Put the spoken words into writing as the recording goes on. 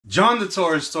John the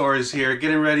Torres here,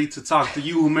 getting ready to talk to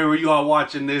you, whomever you are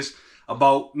watching this,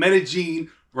 about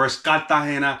Medellin versus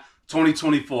Cartagena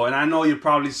 2024. And I know you're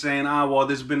probably saying, well,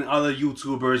 there's been other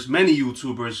YouTubers, many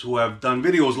YouTubers who have done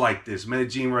videos like this,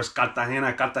 Medellin versus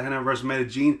Cartagena, Cartagena versus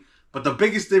Medellin. But the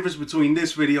biggest difference between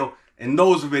this video and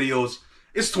those videos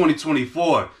is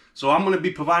 2024. So I'm going to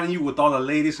be providing you with all the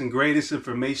latest and greatest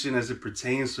information as it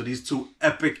pertains to these two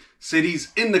epic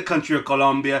cities in the country of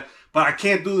Colombia. But I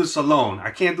can't do this alone.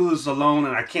 I can't do this alone,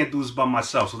 and I can't do this by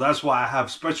myself. So that's why I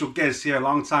have special guests here,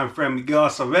 longtime friend Miguel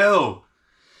Acevedo.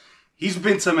 He's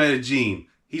been to Medellin.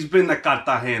 He's been to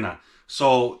Cartagena.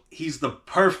 So he's the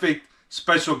perfect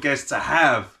special guest to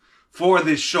have for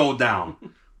this showdown.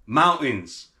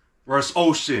 Mountains versus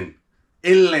ocean.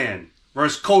 Inland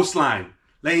versus coastline.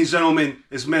 Ladies and gentlemen,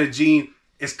 it's Medellin,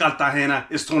 it's Cartagena,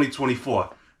 it's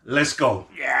 2024. Let's go.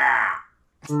 Yeah!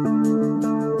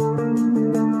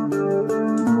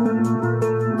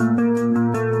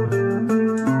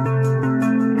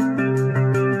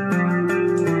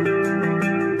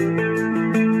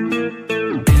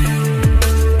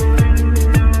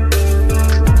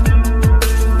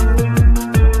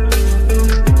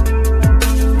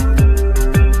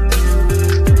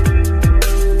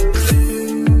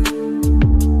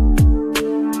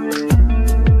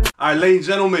 All right, ladies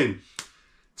and gentlemen,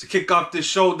 to kick off this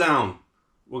showdown,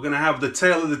 we're going to have the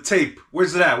tail of the tape.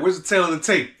 Where's it at? Where's the tail of the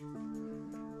tape?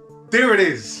 There it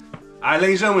is. All right,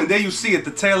 ladies and gentlemen, there you see it,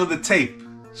 the tail of the tape.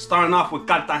 Starting off with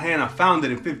Cartagena,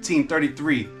 founded in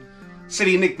 1533.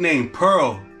 City nickname,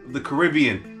 Pearl of the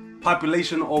Caribbean.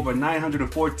 Population over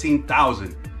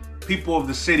 914,000. People of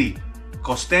the city,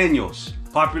 costeños.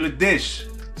 Popular dish,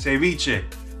 ceviche.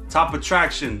 Top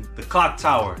attraction, the clock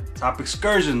tower. Top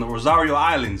excursion, the Rosario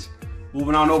Islands.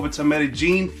 Moving on over to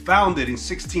Medellin, founded in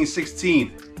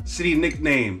 1616. City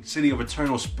nickname, City of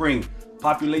Eternal Spring.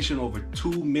 Population over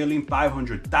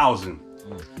 2,500,000.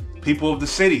 People of the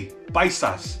city,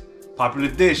 paisas. Popular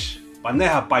dish,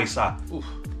 bandeja paisa.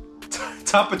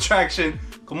 Top attraction,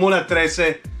 Comuna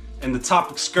 13. And the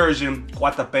top excursion,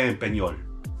 Guatapé and Peñol.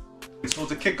 So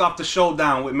to kick off the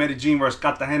showdown with Medellin versus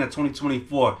Cartagena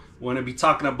 2024, we're going to be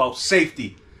talking about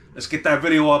safety. Let's get that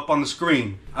video up on the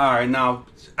screen. All right, now,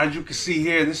 as you can see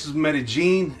here, this is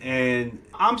Medellin, and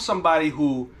I'm somebody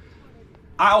who,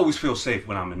 I always feel safe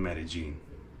when I'm in Medellin,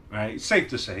 right? Safe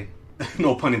to say,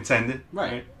 no pun intended.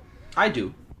 Right. I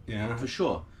do. Yeah. For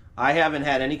sure. I haven't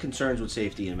had any concerns with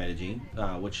safety in Medellin,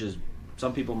 which is,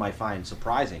 some people might find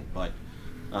surprising, but,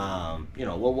 you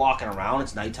know, we're walking around,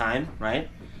 it's nighttime, right?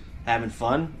 Having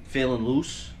fun, feeling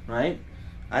loose, right?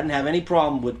 I didn't have any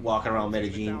problem with walking around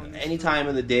Medellin any time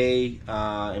of the day,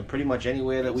 and pretty much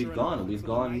anywhere that we've gone. We've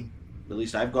gone, at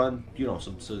least I've gone, you know,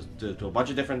 to a bunch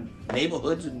of different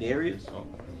neighborhoods and areas. So.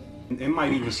 It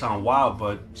might even sound wild,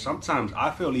 but sometimes I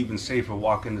feel even safer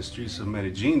walking the streets of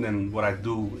Medellin than what I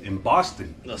do in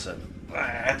Boston. Listen,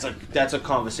 that's a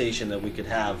conversation that we could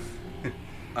have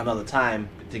another time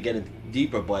to get it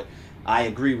deeper, but I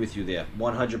agree with you there,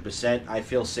 100%. I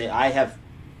feel safe. I have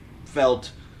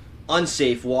felt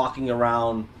unsafe walking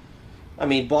around. I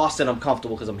mean, Boston, I'm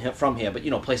comfortable because I'm from here, but you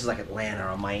know, places like Atlanta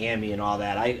or Miami and all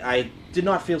that, I did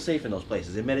not feel safe in those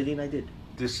places. In Medellin, I did.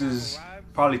 This is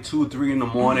probably 2 or 3 in the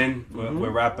morning. We're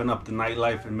wrapping up the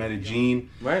nightlife in Medellin.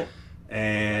 Right.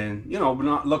 And, you know, we're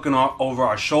not looking over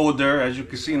our shoulder. As you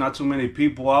can see, not too many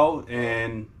people out.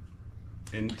 And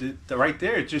right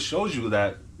there, it just shows you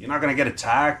that you're not going to get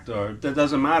attacked, or it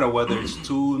doesn't matter whether it's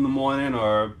 2 in the morning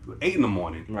or 8 in the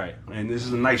morning. Right. And this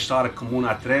is a nice shot of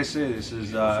Comuna 13. This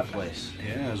is, place.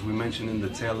 yeah, as we mentioned in the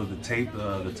tail of the tape,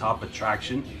 the top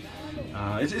attraction.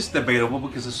 It's debatable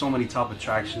because there's so many top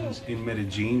attractions in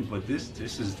Medellin, but this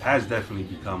has definitely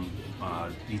become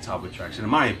the top attraction, in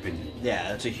my opinion. Yeah,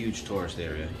 that's a huge tourist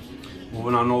area.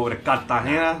 Moving on over to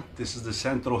Cartagena, this is the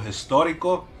Centro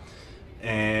Histórico.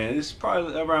 And it's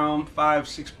probably around 5,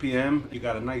 6 p.m. You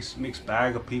got a nice mixed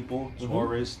bag of people,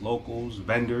 tourists, locals,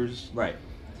 vendors. Right.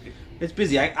 It's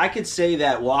busy. I could say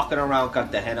that walking around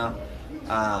Cartagena,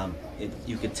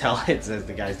 you could tell, it's as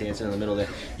the guy's dancing in the middle there,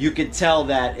 you could tell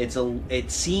that it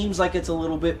seems like it's a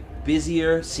little bit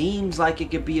busier, seems like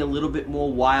it could be a little bit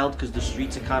more wild because the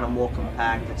streets are kind of more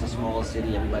compact. It's a smaller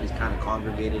city. Everybody's kind of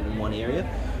congregated in one area.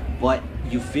 But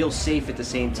you feel safe at the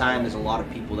same time. There's a lot of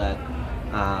people that...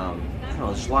 I don't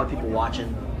know, there's a lot of people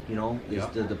watching, you know, yeah.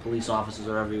 The police officers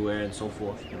are everywhere and so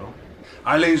forth, you know. All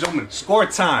right, ladies and gentlemen, score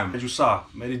time. As you saw,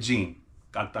 Medellin,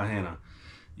 Cartagena,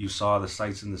 you saw the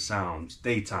sights and the sounds,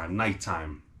 daytime,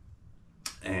 nighttime.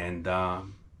 And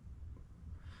I'm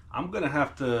going to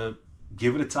have to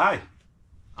give it a tie.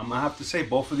 I'm going to have to say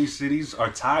both of these cities are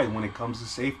tied when it comes to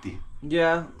safety.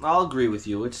 Yeah, I'll agree with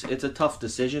you. It's a tough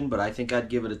decision, but I think I'd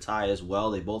give it a tie as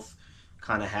well. They both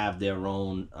kind of have their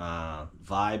own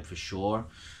vibe for sure.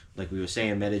 Like we were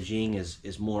saying, Medellin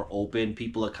is more open.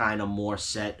 People are kind of more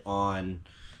set on,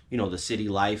 the city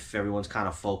life. Everyone's kind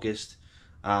of focused.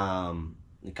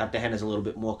 Cartagena is a little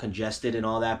bit more congested and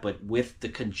all that, but with the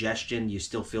congestion, you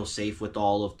still feel safe with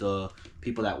all of the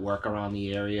people that work around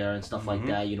the area and stuff like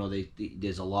that.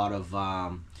 There's a lot of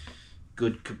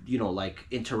good, like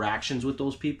interactions with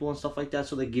those people and stuff like that,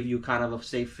 so they give you kind of a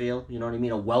safe feel. You know what I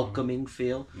mean? A welcoming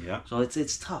feel. Yeah. So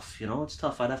it's tough. It's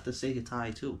tough. I'd have to say a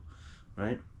tie too,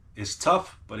 right? It's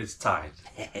tough, but it's tied.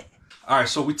 All right,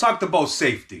 so we talked about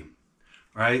safety,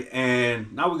 right?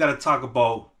 And now we got to talk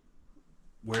about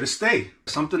where to stay.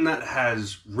 Something that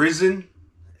has risen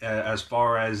as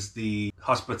far as the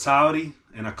hospitality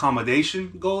and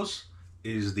accommodation goes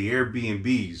is the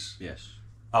Airbnbs. Yes.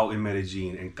 Out in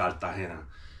Medellin and Cartagena.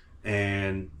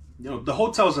 And, the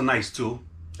hotels are nice too.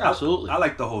 Absolutely. I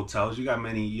like the hotels. You got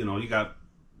many, you got,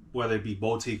 whether it be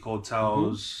boutique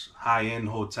hotels, high-end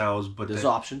hotels. But there's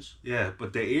options. Yeah,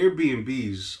 but the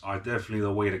Airbnbs are definitely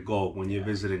the way to go when you're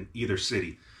visiting either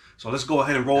city. So let's go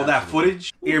ahead and roll that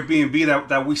footage. Airbnb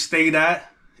that we stayed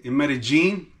at in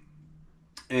Medellin.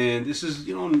 And this is,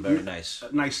 very nice.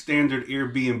 A nice standard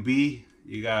Airbnb.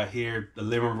 You got here the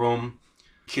living room,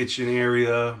 kitchen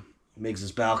area.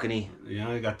 Miggs' balcony.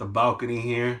 You got the balcony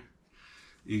here.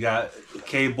 You got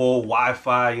cable,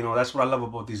 Wi-Fi. That's what I love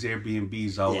about these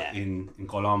Airbnbs out in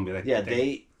Colombia.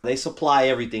 They supply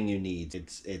everything you need.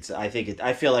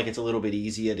 I feel like it's a little bit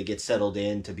easier to get settled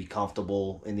in, to be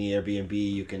comfortable in the Airbnb.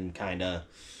 You can kind of,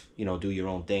 do your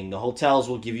own thing. The hotels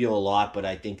will give you a lot, but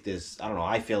I think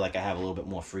I feel like I have a little bit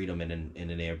more freedom in an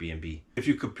Airbnb. If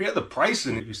you compare the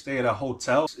pricing, if you stay at a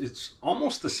hotel, it's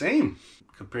almost the same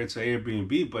compared to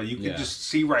Airbnb, but you can just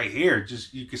see right here,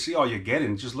 you can see all you're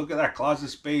getting. Just look at that closet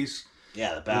space.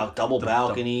 Yeah, the double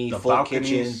balcony, the full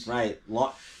kitchen, right.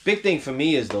 Big thing for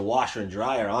me is the washer and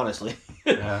dryer, honestly.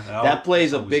 That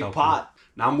plays a big part.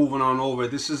 Now moving on over,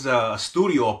 this is a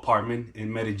studio apartment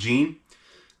in Medellin.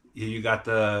 Here you got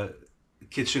the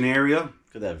kitchen area.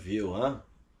 Look at that view, huh?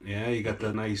 Yeah, you got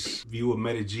the nice view of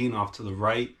Medellin off to the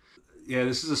right. Yeah,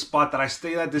 this is a spot that I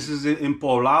stayed at. This is in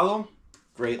Poblado.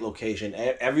 Great location.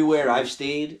 Everywhere I've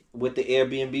stayed with the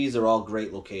Airbnbs are all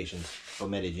great locations for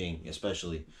Medellin,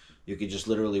 especially. You could just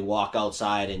literally walk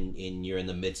outside and you're in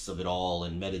the midst of it all.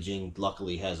 And Medellin,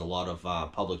 luckily, has a lot of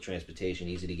public transportation,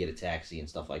 easy to get a taxi and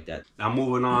stuff like that. Now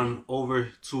moving on over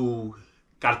to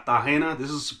Cartagena. This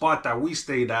is a spot that we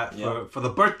stayed at for the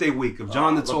birthday week of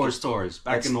John the Torres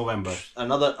back in November.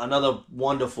 Another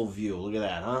wonderful view. Look at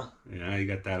that, huh? Yeah, you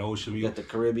got that ocean view. You got the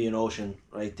Caribbean Ocean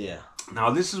right there.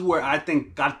 Now, this is where I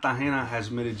think Cartagena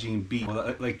has Medellin beat.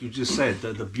 Like you just said,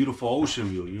 the beautiful ocean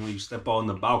view. You step out on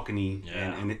the balcony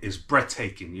and it's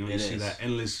breathtaking. You see that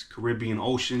endless Caribbean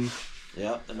Ocean.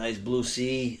 Yeah, the nice blue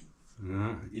sea.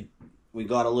 We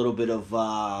got a little bit of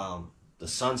the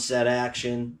sunset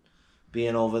action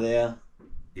being over there.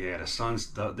 Yeah,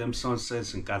 them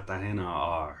sunsets in Cartagena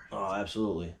are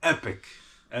absolutely epic.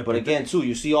 But again, too,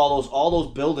 you see all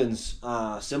those buildings,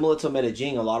 similar to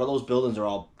Medellin. A lot of those buildings are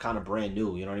all kind of brand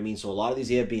new. You know what I mean? So a lot of these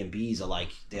Airbnbs are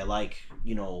like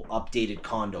updated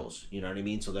condos. You know what I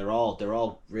mean? So they're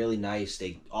all really nice.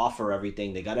 They offer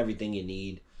everything. They got everything you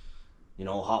need.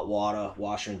 Hot water,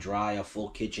 washer and dryer, full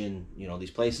kitchen.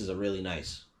 These places are really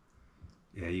nice.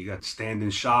 Yeah, you got standing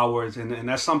showers, and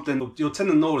that's something you'll tend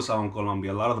to notice out in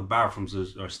Colombia. A lot of the bathrooms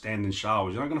are standing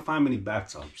showers. You're not gonna find many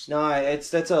bathtubs. No,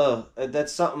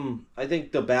 that's something. I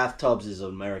think the bathtubs is an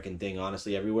American thing.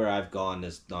 Honestly, everywhere I've gone,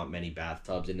 there's not many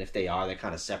bathtubs, and if they are, they're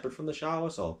kind of separate from the shower.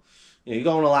 So, you're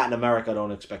going to Latin America,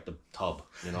 don't expect a tub.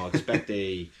 Expect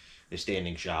a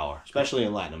standing shower, especially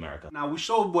in Latin America. Now we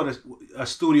showed what a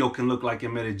studio can look like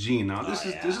in Medellin. Now this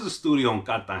is a studio in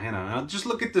Cartagena. Now just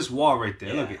look at this wall right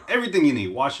there. Look at everything you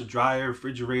need: washer, dryer,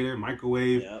 refrigerator,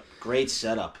 microwave. Yep. Great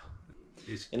setup.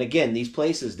 And again, these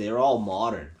places, they're all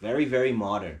modern, very, very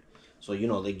modern. So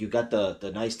you got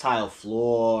the nice tile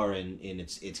floor and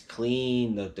it's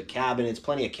clean. The cabinets,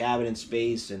 plenty of cabinet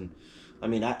space, and I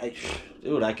mean, I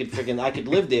could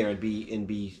live there and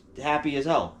be happy as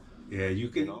hell. Yeah, you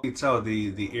can tell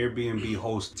the Airbnb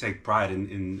hosts take pride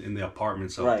in the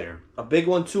apartments out there. A big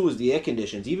one too is the air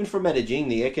conditions. Even for Medellin,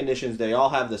 the air conditions, they all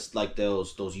have this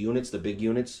those units, the big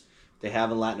units they have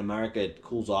in Latin America. It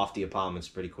cools off the apartments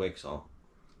pretty quick. So,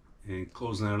 and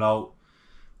closing it out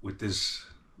with this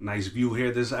nice view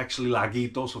here. This is actually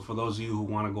Laguito. So for those of you who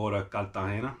want to go to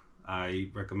Cartagena, I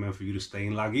recommend for you to stay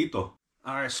in Laguito.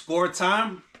 All right, score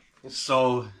time.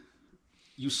 So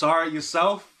you saw it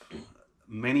yourself.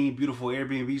 Many beautiful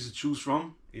Airbnbs to choose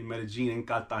from in Medellin and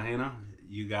Cartagena.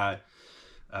 You got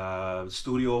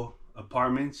studio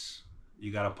apartments.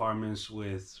 You got apartments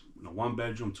with 1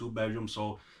 bedroom, 2 bedrooms.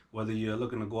 So whether you're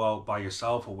looking to go out by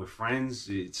yourself or with friends,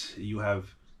 you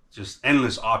have just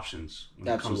endless options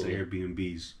when it comes to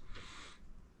Airbnbs.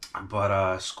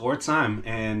 But score time,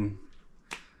 and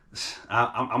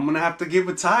I'm gonna have to give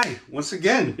a tie once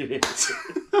again.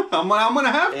 I'm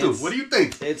gonna have to. What do you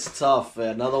think? It's tough.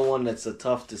 Another one that's a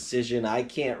tough decision. I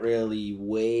can't really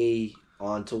weigh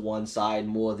onto one side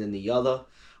more than the other.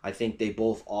 I think they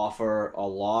both offer a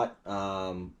lot.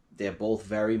 They're both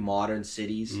very modern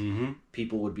cities.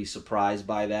 People would be surprised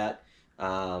by that.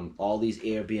 All these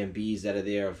Airbnbs that are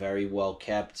there are very well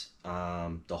kept.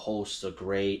 The hosts are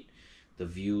great. The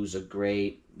views are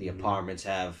great. The apartments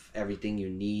have everything you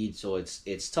need. So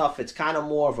it's tough. It's kind of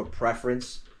more of a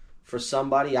preference for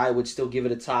somebody. I would still give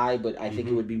it a tie, but I think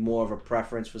it would be more of a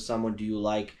preference for someone. Do you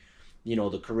like,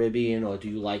 the Caribbean, or do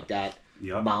you like that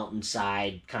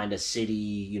mountainside kind of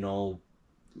city,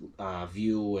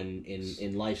 view and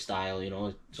in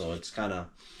lifestyle, So it's kind of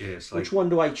like, which one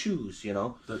do I choose,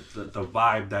 the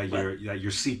vibe that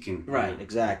you're seeking. Right,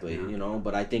 exactly.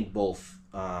 But I think both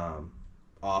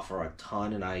offer a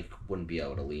ton, and I wouldn't be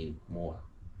able to lean more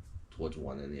towards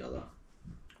one than the other.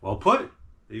 Well put.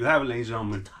 There you have it, ladies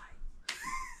and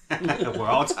gentlemen. We're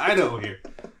all tied over here.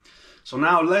 So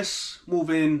now let's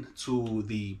move into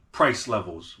the price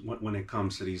levels when it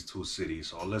comes to these two cities.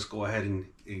 So let's go ahead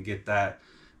and get that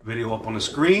video up on the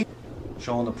screen.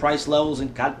 Showing the price levels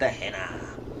in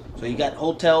Cartagena. So you got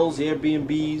hotels,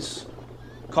 Airbnbs,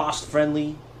 cost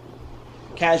friendly,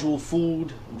 casual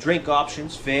food, drink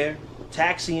options, fair.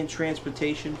 Taxi and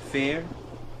transportation, fair.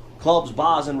 Clubs,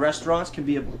 bars, and restaurants can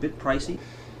be a bit pricey.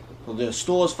 So there's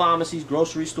stores, pharmacies,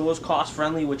 grocery stores, cost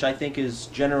friendly, which I think is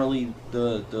generally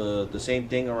the same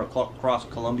thing across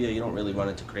Colombia. You don't really run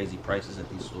into crazy prices at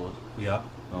these stores. Yeah.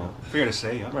 Fair to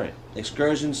say, yeah. Right.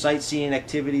 Excursions, sightseeing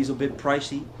activities a bit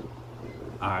pricey.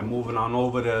 All right, moving on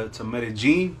over to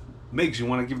Medellin. Migs, you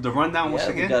want to give the rundown once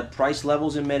again? We got price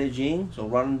levels in Medellin. So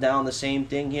running down the same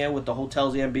thing here with the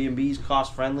hotels, Airbnbs,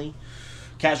 cost friendly.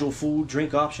 Casual food,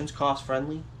 drink options, cost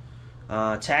friendly.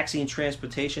 Taxi and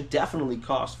transportation, definitely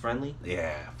cost friendly.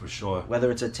 Yeah, for sure. Whether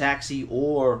it's a taxi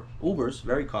or Ubers,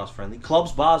 very cost friendly.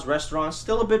 Clubs, bars, restaurants,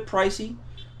 still a bit pricey.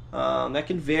 That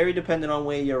can vary depending on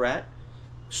where you're at.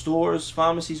 Stores,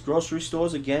 pharmacies, grocery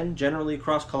stores, again, generally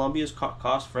across Colombia is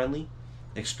cost friendly.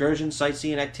 Excursions,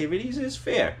 sightseeing activities is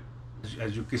fair.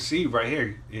 As you can see right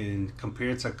here,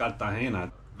 compared to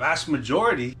Cartagena, vast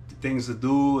majority things to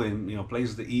do and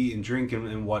places to eat and drink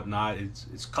and whatnot,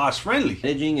 it's cost friendly.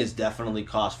 Medellin is definitely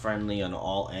cost friendly on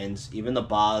all ends. Even the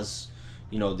bars,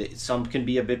 some can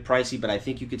be a bit pricey, but I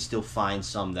think you could still find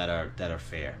some that are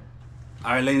fair.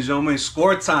 All right, ladies and gentlemen,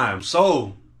 score time.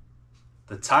 So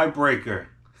the tiebreaker,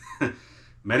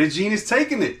 Medellin is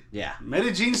taking it. Yeah,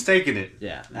 Medellin's taking it.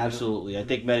 Yeah, absolutely. I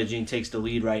think Medellin takes the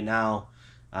lead right now.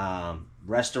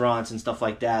 Restaurants and stuff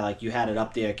like that, like you had it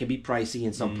up there, it can be pricey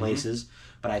in some places,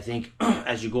 but I think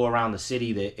as you go around the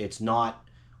city, that it's not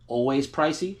always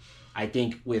pricey. I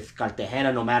think with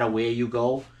Cartagena, no matter where you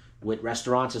go, with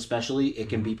restaurants especially, it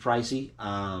can be pricey.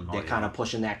 They're kind of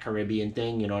pushing that Caribbean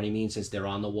thing, you know what I mean, since they're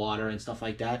on the water and stuff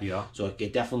like that. Yeah. So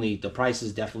the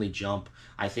prices definitely jump.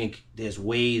 I think there's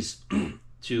ways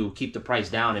to keep the price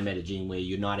down in Medellin where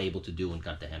you're not able to do in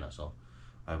Cartagena. So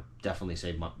I definitely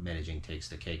say Medellin takes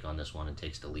the cake on this one and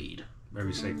takes the lead.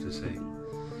 Very safe to say.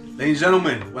 Ladies and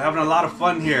gentlemen, we're having a lot of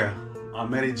fun here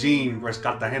on Medellin vs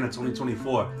Cartagena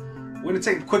 2024. We're going to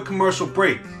take a quick commercial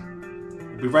break.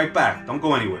 We'll be right back. Don't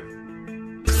go anywhere.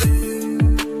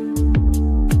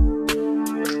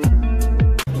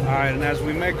 All right, and as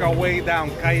we make our way down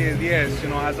Calle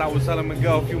 10, as I was telling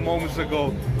Miguel a few moments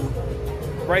ago,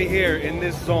 right here in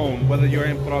this zone, whether you're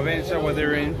in Provincia, whether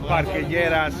you're in Parque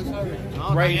Lleras,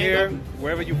 right here,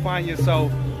 wherever you find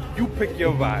yourself, you pick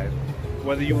your vibe.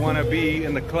 Whether you want to be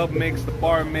in the club mix, the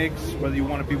bar mix, whether you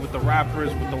want to be with the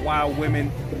rappers, with the wild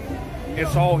women,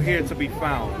 it's all here to be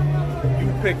found.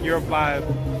 You pick your vibe,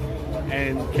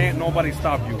 and can't nobody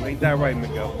stop you. Ain't that right,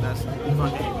 Miguel? That's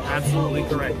fucking absolutely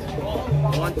correct.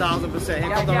 1000%.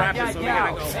 Here come the rappers, so we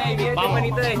gotta go. Hey,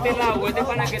 bienvenido de este lado, este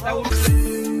pana que está.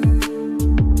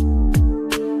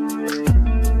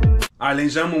 All right,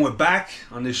 ladies and gentlemen, we're back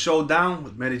on this showdown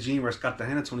with Medellin vs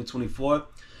Cartagena 2024.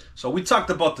 So we talked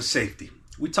about the safety.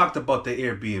 We talked about the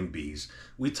Airbnbs.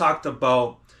 We talked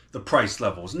about the price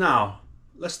levels. Now,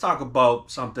 let's talk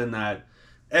about something that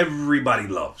everybody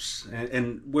loves.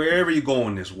 And wherever you go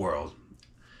in this world,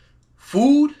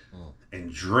 food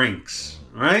and drinks,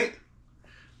 right?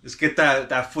 Let's get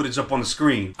that footage up on the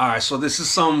screen. All right, so this is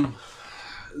some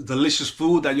delicious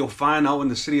food that you'll find out in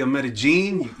the city of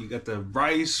Medellin. You got the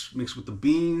rice mixed with the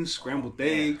beans, scrambled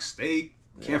eggs, steak.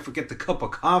 Can't forget the cup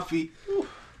of coffee. You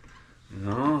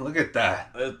know, look at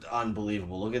that. It's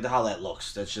unbelievable. Look at how that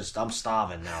looks. That's just, I'm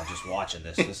starving now just watching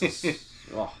this. This is,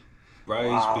 oh.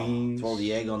 Rice, beans. Throw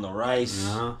the egg on the rice.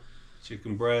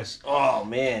 Chicken breast. Oh,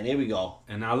 man. Here we go.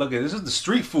 And now look at this. Is the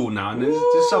street food now. And this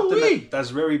is something that's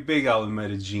very big out in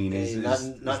Medellin. Hey,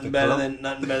 nothing better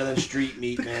than street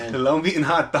meat, man. Colombian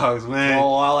hot dogs, man. Oh,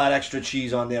 all that extra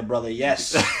cheese on there, brother.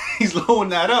 Yes. He's loading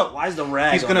that up. Why is the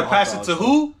rag He's going to pass it to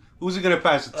who? Who's he going to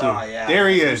pass it to? Oh, yeah. There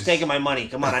he is. He's taking my money.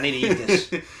 Come on, I need to eat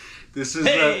this. This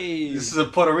is a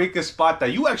Puerto Rican spot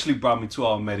that you actually brought me to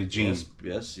out in Medellin.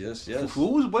 Yes.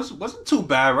 Food wasn't too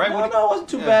bad, right? No, it wasn't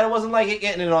too bad. It wasn't like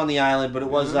getting it on the island, but it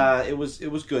was it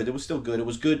was good. It was still good. It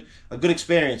was a good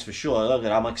experience for sure. Look,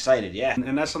 I'm excited. Yeah.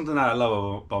 And that's something that I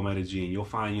love about Medellin. You'll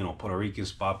find, Puerto Rican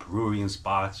spots, Peruvian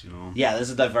spots, Yeah,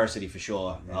 there's a diversity for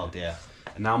sure out there.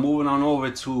 And now moving on over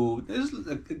to this is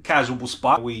a casual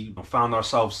spot we found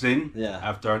ourselves in. Yeah.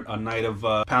 After a night of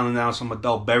pounding down some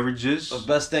adult beverages. The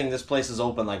best thing, this place is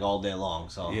open like all day long.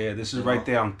 So yeah, this is right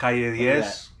there on Calle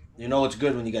 10. You know it's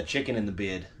good when you got chicken in the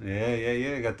beard. Yeah.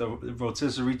 You got the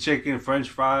rotisserie chicken, French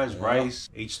fries, rice,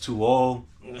 H2O.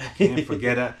 Can't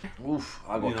forget it. Oof,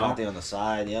 aguacate on the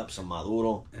side. Yep, some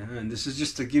maduro. And this is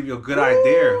just to give you a good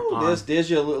idea. There's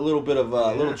your little bit of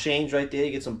little change right there.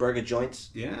 You get some burger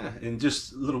joints. Yeah, and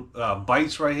just little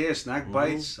bites right here, snack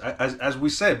bites. As we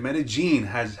said, Medellin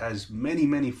has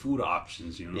many food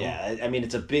options. Yeah, I mean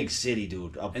it's a big city,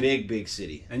 dude. Big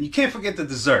city. And you can't forget the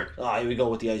dessert. Oh, here we go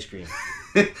with the ice cream.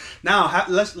 Now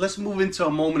let's move into a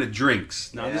moment of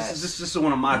drinks. Now this is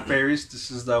one of my favorites.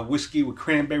 This is the whiskey with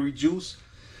cranberry juice.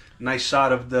 Nice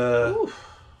shot of the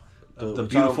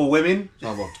beautiful women.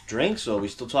 Talking about drinks, or are we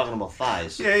still talking about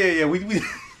thighs? Yeah.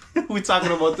 We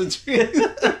talking about the drinks.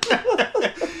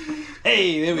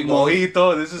 Hey, there we go.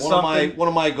 Mojito. This is one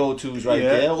of my go-tos right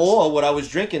there. Or what I was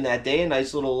drinking that day, a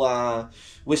nice little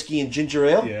whiskey and ginger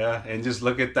ale. Yeah, and just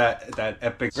look at that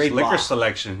epic great liquor bar.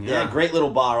 selection. Yeah, great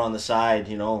little bar on the side,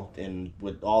 and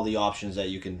with all the options that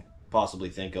you can possibly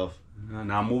think of.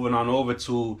 Now moving on over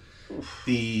to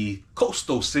the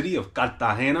coastal city of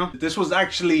Cartagena. This was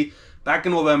actually back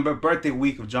in November, birthday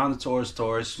week of John the Torres.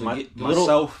 So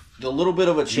myself. The little bit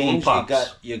of a change.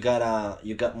 You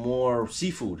You got more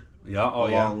seafood. Yeah.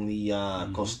 Along the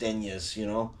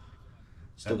costeñas,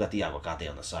 Still got the aguacate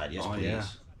on the side. Yes, please. Yeah.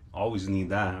 Always need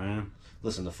that, man.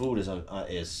 Listen, the food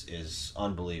is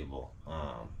unbelievable.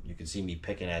 You can see me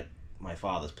picking at my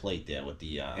father's plate there with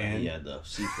the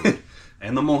seafood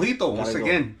and the mojito once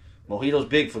again. Mojito's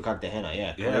big for Cartagena,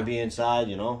 yeah. Caribbean side,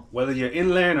 Whether you're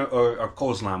inland or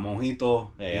coastline,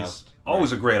 mojito is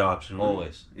always a great option. Right?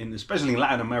 Always, especially in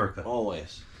Latin America.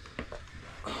 Always.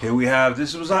 Here we have,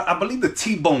 this was, I believe, the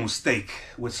T-bone steak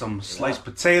with some sliced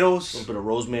potatoes. A little bit of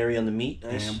rosemary on the meat.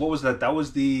 Nice. And what was that? That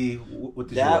was the, what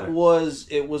did it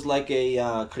was like a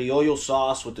criollo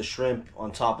sauce with the shrimp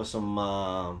on top of some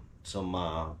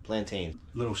plantains.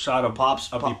 Little shot of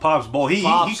Pop's bowl. He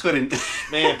couldn't.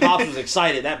 Man, Pops was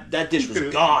excited. That dish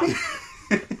was gone.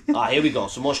 Here we go.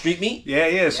 Some more street meat.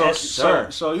 Yeah.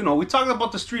 So we talked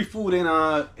about the street food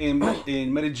in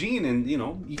Medellin, and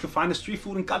you can find the street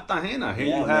food in Cartagena. Here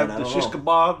you have the shish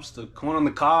kebabs, the corn on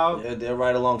the cob. Yeah, they're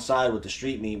right alongside with the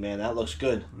street meat, man. That looks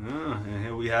good. Yeah, and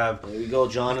here we have. There we go,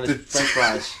 John, and his French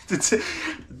fries. The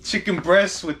chicken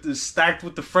breast stacked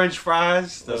with the French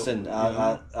fries. Listen,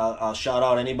 I'll shout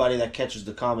out anybody that catches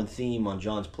the common theme on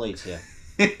John's plates here.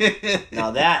 Now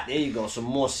there you go, some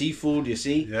more seafood, you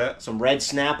see? Yeah. Some red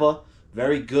snapper,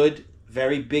 very good,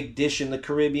 very big dish in the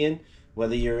Caribbean.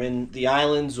 Whether you're in the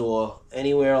islands or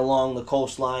anywhere along the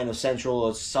coastline of Central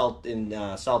or South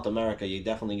South America, you're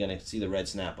definitely going to see the red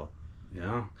snapper.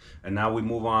 Yeah. And now we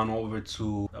move on over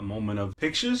to a moment of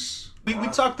pictures. We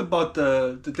talked about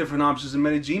the different options in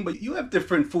Medellin, but you have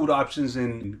different food options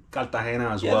in Cartagena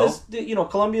as well.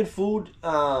 Colombian food,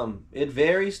 it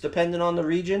varies depending on the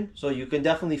region. So you can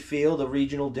definitely feel the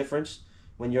regional difference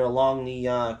when you're along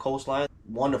the coastline.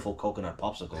 Wonderful coconut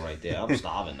popsicle right there. I'm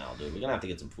starving now, dude. We're going to have to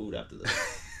get some food after this.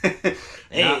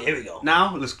 Here we go.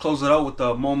 Now, let's close it out with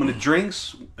a moment of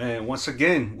drinks. And once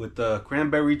again, with the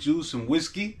cranberry juice and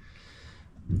whiskey.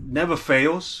 Never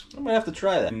fails. I'm gonna have to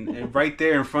try that. And right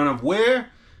there in front of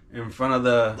where? In front of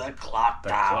the clock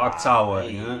tower. Clock tower.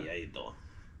 Hey, yeah. how you doing?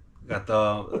 Got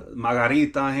the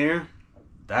margarita here.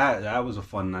 That was a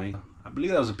fun night. I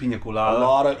believe that was a pina colada.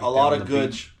 A lot of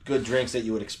good drinks that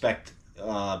you would expect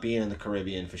being in the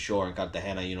Caribbean for sure. In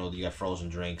Cartagena, you got frozen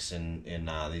drinks and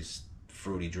these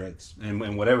fruity drinks.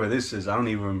 And whatever this is, I don't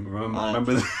even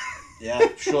remember. Yeah,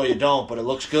 sure you don't, but it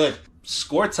looks good.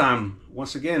 score time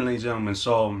once again, ladies and gentlemen.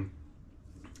 So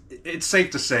it's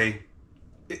safe to say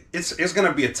it's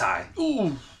gonna be a tie.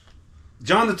 Ooh.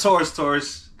 John the Torres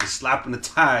is slapping the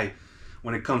tie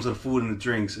when it comes to the food and the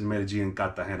drinks in Medellin and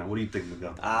Cartagena. What do you think,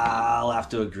 Miguel? I'll have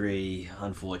to agree,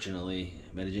 unfortunately.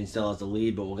 Medellin still has the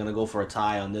lead, but we're going to go for a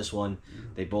tie on this one.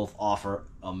 They both offer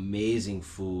amazing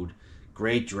food,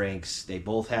 great drinks. They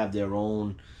both have their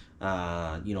own,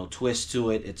 twist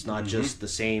to it. It's not just the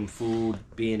same food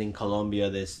being in Colombia.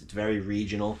 It's very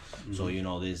regional. So,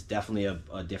 there's definitely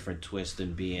a different twist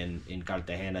than being in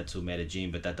Cartagena to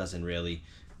Medellin, but that doesn't really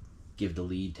give the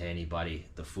lead to anybody.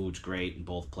 The food's great in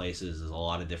both places. There's a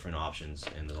lot of different options,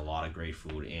 and there's a lot of great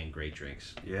food and great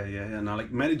drinks. Yeah. Now,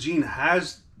 like, Medellin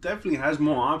definitely has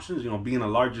more options, being a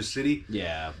larger city.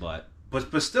 Yeah, but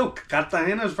still,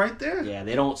 Cartagena's right there. Yeah,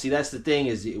 they don't see. That's the thing,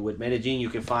 is with Medellin you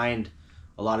can find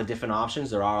a lot of different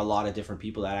options. There are a lot of different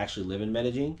people that actually live in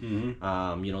Medellin.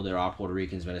 There are Puerto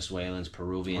Ricans, Venezuelans,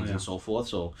 Peruvians, and so forth.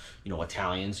 So,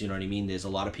 Italians. You know what I mean? There's a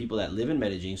lot of people that live in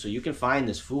Medellin, so you can find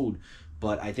this food.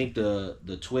 But I think the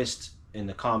twist and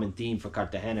the common theme for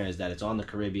Cartagena is that it's on the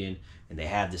Caribbean and they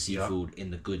have the seafood in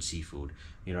the good seafood.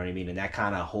 You know what I mean? And that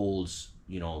kind of holds,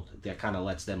 that kind of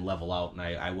lets them level out. And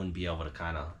I wouldn't be able to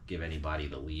kind of give anybody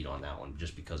the lead on that one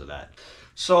just because of that.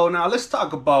 So now let's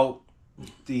talk about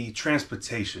the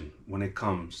transportation when it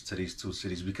comes to these two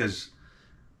cities, because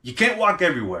you can't walk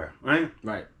everywhere, right?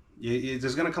 Right.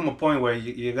 There's going to come a point where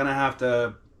you're going to have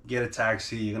to get a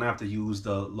taxi. You're going to have to use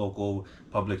the local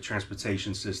public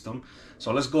transportation system.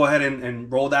 So let's go ahead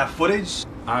and roll that footage.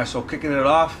 All right, so kicking it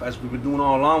off, as we've been doing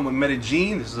all along with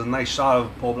Medellin, this is a nice shot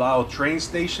of Poblado train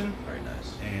station. Very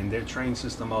nice. And their train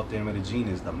system out there in Medellin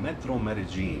is the Metro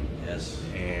Medellin. Yes.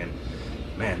 And,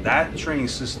 man, that train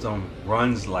system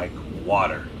runs like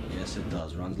water. Yes, it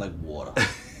does. Runs like water.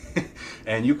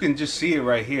 And you can just see it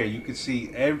right here. You can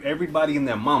see everybody and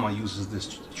their mama uses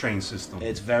this train system.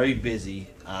 It's very busy.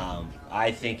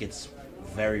 I think it's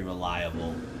very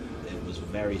reliable. It was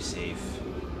very safe.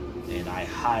 And I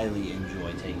highly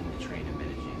enjoy taking the train in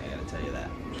Medellin. I gotta tell you that.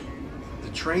 The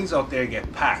trains out there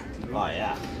get packed. Oh,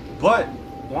 yeah. But,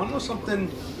 want to know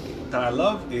something that I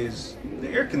love is the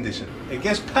air conditioning. It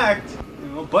gets packed,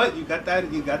 but you got that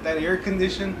air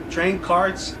conditioned train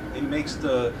carts. It makes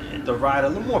the ride a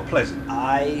little more pleasant.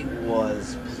 I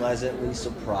was pleasantly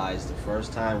surprised the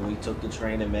first time we took the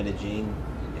train in Medellin.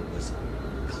 It was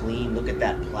clean. Look at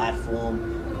that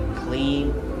platform.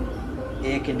 Clean,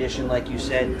 air conditioned, like you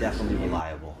said, definitely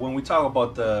reliable. When we talk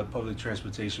about the public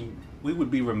transportation, we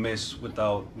would be remiss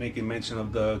without making mention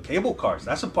of the cable cars.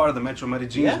 That's a part of the Metro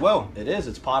Medellin as well. It is.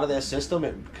 It's part of their system.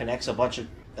 It connects a bunch of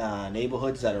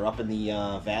neighborhoods that are up in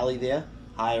the valley there,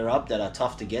 higher up, that are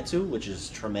tough to get to, which is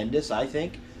tremendous, I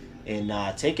think. And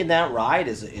taking that ride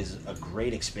is a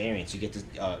great experience. You get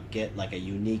to get like a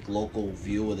unique local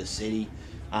view of the city.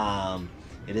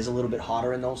 It is a little bit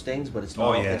hotter in those things, but it's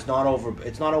not. It's not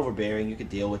overbearing. You can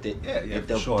deal with it.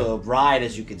 For sure. The ride,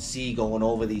 as you can see, going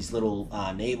over these little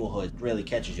neighborhoods, really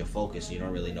catches your focus. You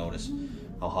don't really notice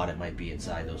how hot it might be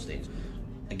inside those things.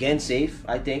 Again, safe,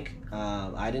 I think.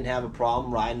 I didn't have a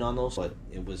problem riding on those, but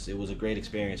it was a great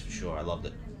experience for sure. I loved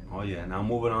it. Oh yeah. Now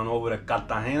moving on over to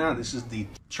Cartagena. This is the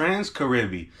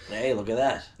Trans-Caribbean. Hey, look at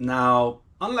that. Now,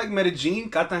 unlike Medellin,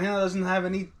 Cartagena doesn't have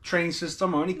any train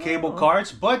system or any cable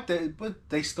cars, but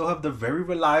they still have the very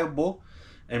reliable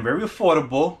and very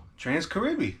affordable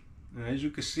Trans-Caribbean. And as you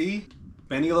can see,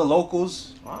 many of the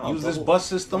locals use this bus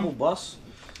system. Double bus.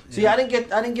 See, I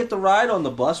didn't get the ride on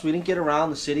the bus. We didn't get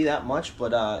around the city that much,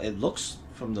 but it looks,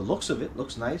 from the looks of it,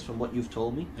 looks nice from what you've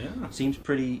told me. Yeah. Seems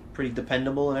pretty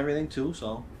dependable and everything too.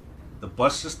 So the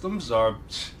bus systems are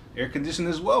air conditioned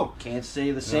as well. Can't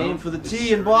say the same for the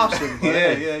T in Boston. But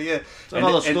yeah. It's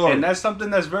another story. And that's something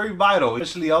that's very vital,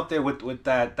 especially out there with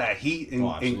that heat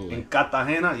in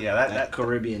Cartagena. Yeah, that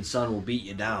Caribbean sun will beat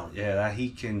you down. Yeah, that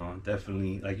heat can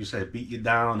definitely, like you said, beat you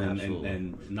down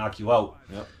and knock you out.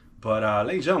 Yep. But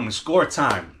ladies and gentlemen, score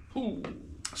time. Ooh.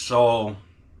 So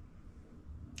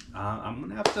I'm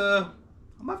gonna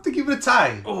have to give it a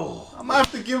tie. Oh, I'm gonna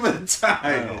have to give it a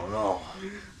tie. I don't know.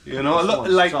 Look,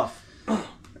 like tough.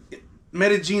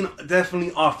 Medellin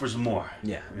definitely offers more.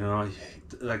 Yeah.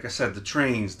 Like I said, the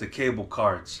trains, the cable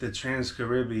cars, the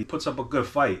Trans-Caribbean puts up a good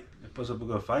fight. It puts up a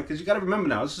good fight because you got to remember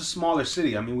now, this is a smaller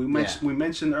city. I mean, we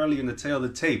mentioned earlier in the tail of the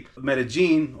tape,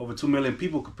 Medellin, over 2 million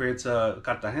people compared to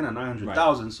Cartagena,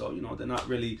 900,000. Right. So, they're not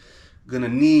really going to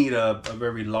need a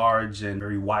very large and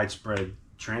very widespread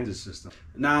transit system.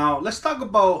 Now, let's talk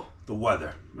about the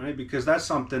weather, right? Because that's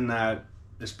something that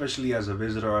especially as a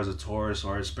visitor or as a tourist,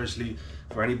 or especially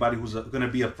for anybody who's going to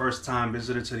be a first-time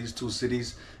visitor to these two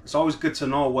cities, it's always good to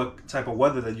know what type of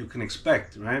weather that you can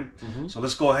expect, right? So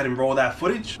let's go ahead and roll that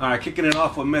footage. All right, kicking it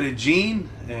off with Medellin,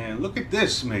 and look at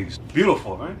this, Migs.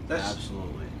 Beautiful, right? That's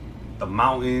Absolutely. the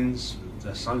mountains,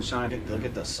 the sunshine. Look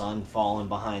at the sun falling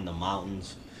behind the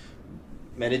mountains.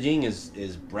 Medellin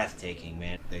is breathtaking,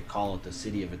 man. They call it the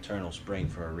city of eternal spring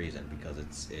for a reason, because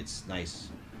it's nice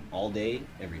all day,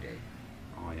 every day.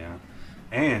 Oh yeah,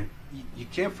 and you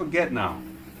can't forget now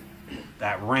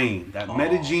that rain, that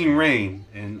Medellin rain,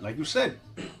 and like you said,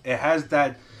 it has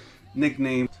that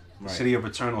nickname, City of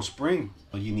Eternal Spring.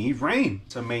 You need rain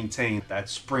to maintain that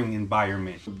spring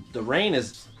environment. The rain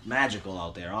is magical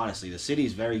out there, honestly. The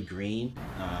city's very green,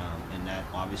 and that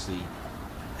obviously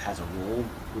has a role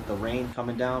with the rain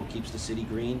coming down. Keeps the city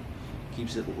green,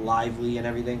 keeps it lively and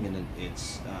everything, and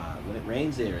it's when it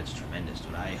rains there, it's tremendous,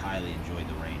 dude. I highly enjoyed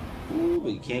the rain. Ooh,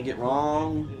 but you can't get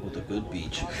wrong with a good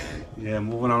beach. Yeah,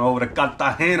 moving on over to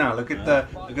Cartagena. Look at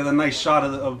the nice shot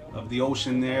of the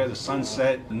ocean there, the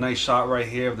sunset. The nice shot right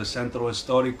here of the Centro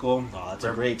Histórico. Oh, it's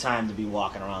a great time to be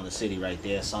walking around the city right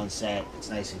there. Sunset, it's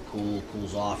nice and cool,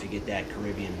 cools off. You get that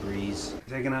Caribbean breeze.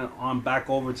 Taking it on back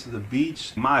over to the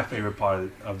beach. My favorite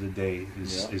part of the day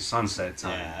is sunset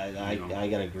time. Yeah, I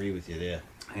gotta agree with you there.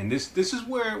 And this is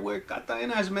where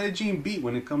Cartagena has Medellin beat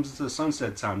when it comes to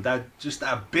sunset time. That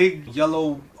big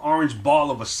yellow orange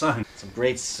ball of a sun. Some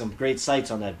great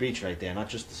sights on that beach right there, not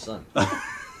just the sun.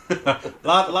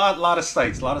 lot of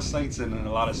sights and a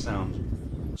lot of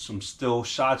sounds. Some still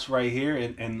shots right here,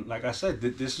 and like I said,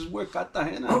 this is where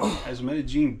Cartagena has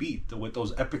Medellin beat with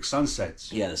those epic sunsets.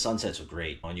 Yeah, the sunsets are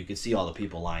great, and you can see all the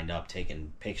people lined up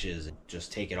taking pictures and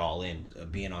just take it all in.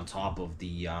 Being on top of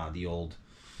the old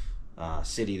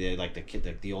city there, like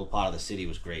the old part of the city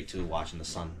was great too, watching the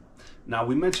sun. Now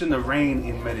we mentioned the rain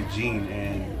in Medellin,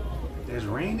 and there's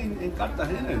rain in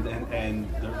Cartagena, and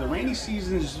the rainy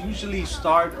seasons usually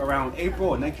start around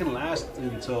April, and they can last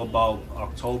until about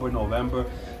October, November.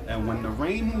 And when the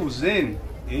rain moves in,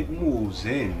 it moves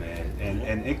in, man.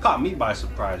 And it caught me by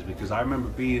surprise, because I remember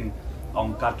being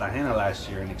on Cartagena last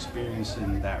year and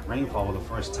experiencing that rainfall for the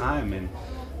first time. And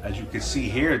as you can see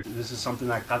here, this is something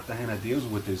that Cartagena deals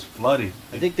with, is flooding.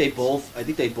 I think they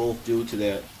both do to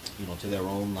their, to their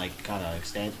own kind of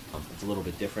extent. It's a little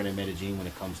bit different in Medellin when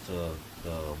it comes to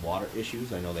the water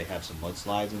issues. I know they have some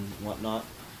mudslides and whatnot,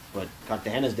 but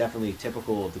Cartagena is definitely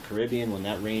typical of the Caribbean. When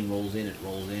that rain rolls in, it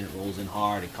rolls in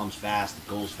hard. It comes fast, it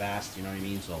goes fast. You know what I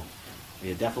mean? So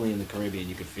yeah, definitely in the Caribbean,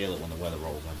 you can feel it when the weather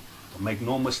rolls in. Make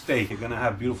no mistake, you're gonna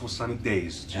have beautiful sunny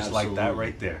days, just Absolutely. like that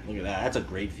right there. Look at that, that's a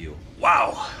great view.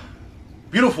 Wow,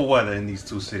 beautiful weather in these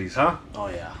two cities, huh? Oh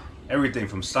yeah. Everything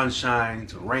from sunshine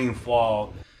to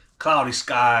rainfall, cloudy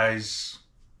skies,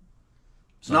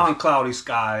 non-cloudy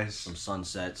skies. Some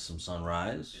sunsets, some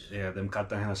sunrise. Yeah, them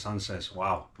Cartagena sunsets,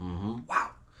 wow. Mm-hmm. Wow.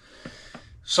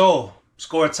 So,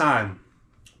 score time,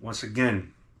 once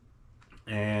again.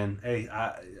 And hey,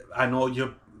 I know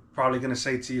you're probably gonna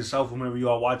say to yourself, whenever you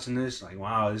are watching this, like,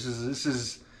 wow, this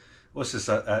is what's this,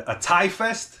 a tie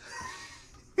fest?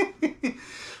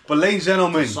 But ladies and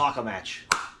gentlemen, Soccer match.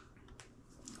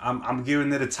 I'm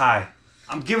giving it a tie.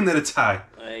 I'm giving it a tie.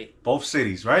 Right. Both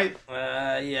cities, right?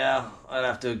 Yeah, I'd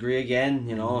have to agree again.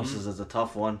 This is a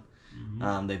tough one.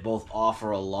 They both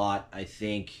offer a lot. I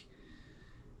think,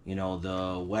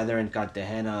 the weather in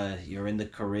Cartagena, you're in the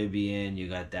Caribbean, you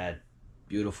got that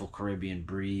beautiful Caribbean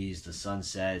breeze, the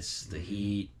sunsets, the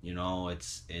heat,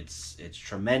 it's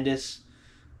tremendous.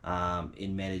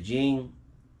 In Medellin,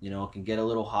 it can get a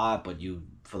little hot, but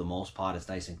for the most part, it's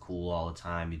nice and cool all the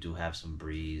time. You do have some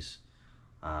breeze.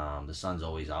 The sun's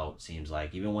always out, seems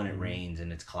like. Even when it rains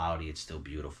and it's cloudy, it's still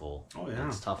beautiful. Oh, yeah.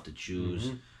 It's tough to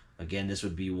choose. Again, this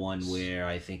would be one where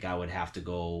I think I would have to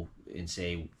go and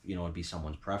say, it'd be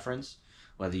someone's preference.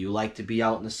 Whether you like to be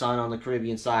out in the sun on the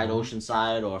Caribbean side, ocean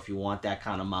side, or if you want that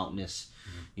kind of mountainous,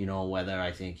 weather,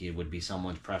 I think it would be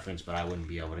someone's preference, but I wouldn't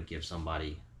be able to give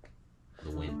somebody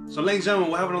the win. So, ladies and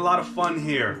gentlemen, we're having a lot of fun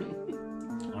here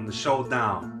on the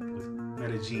showdown with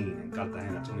Medellin and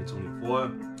Cartagena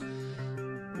 2024.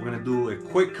 We're going to do a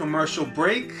quick commercial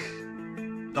break.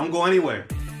 Don't go anywhere.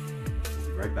 We'll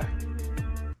be right back.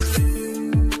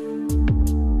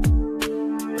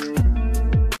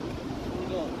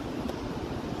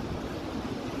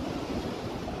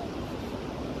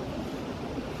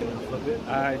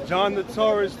 Alright, John the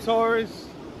Torres,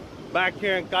 back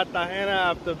here in Cartagena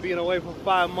after being away for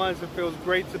 5 months. It feels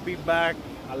great to be back.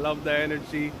 I love the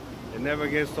energy. It never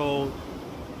gets old.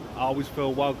 I always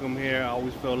feel welcome here. I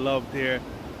always feel loved here.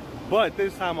 But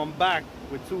this time I'm back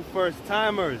with two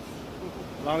first-timers.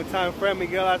 longtime friend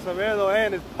Miguel Acevedo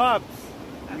and his pops,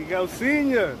 Miguel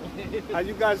Sr. How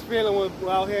you guys feeling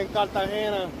we're out here in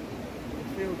Cartagena?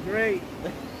 I feel great.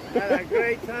 Had a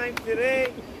great time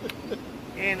today,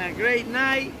 and a great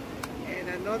night, and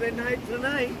another night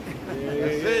tonight. Yeah,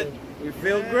 That's it. We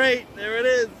feel great. There it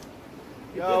is.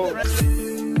 Yo.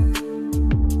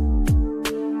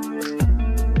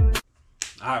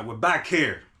 All right, we're back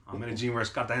here on Medellin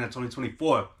vs Cartagena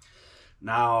 2024.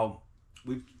 Now,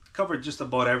 we've covered just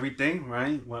about everything,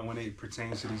 right, when it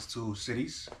pertains to these two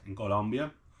cities in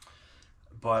Colombia.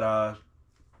 But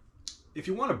if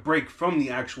you want to break from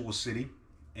the actual city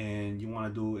and you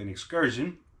want to do an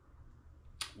excursion,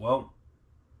 well,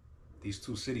 these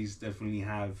two cities definitely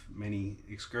have many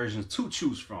excursions to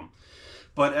choose from.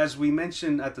 But as we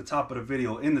mentioned at the top of the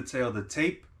video, in the tail of the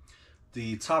tape,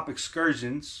 the top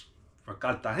excursions for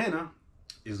Cartagena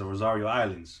is the Rosario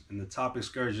Islands, and the top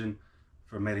excursion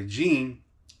for Medellin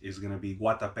is going to be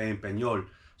Guatapé and Peñol.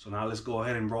 So now let's go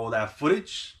ahead and roll that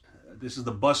footage. This is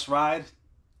the bus ride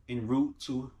en route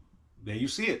to, there you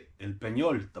see it, El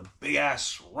Peñol, the big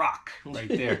ass rock right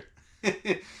there.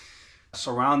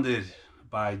 Surrounded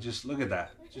by, just look at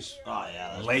that, just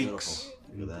That's lakes,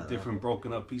 Look at that, different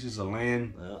broken up pieces of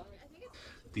land. Yeah.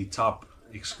 The top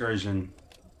excursion,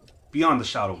 beyond a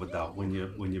shadow of a doubt, when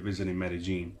you're visiting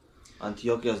Medellin.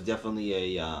 Antioquia is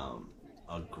definitely a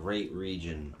great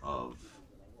region of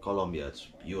Colombia. It's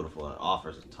beautiful. It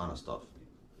offers a ton of stuff.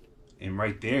 And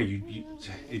right there,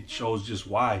 it shows just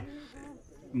why.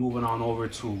 Moving on over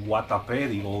to Guatapé,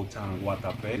 the old town of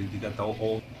Guatapé. You got the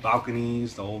old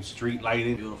balconies, the old street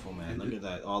lighting. Beautiful, man. Look at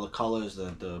that. All the colors,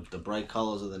 the bright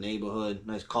colors of the neighborhood.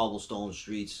 Nice cobblestone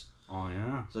streets. Oh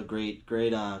yeah. It's a great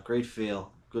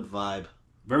feel. Good vibe.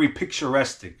 Very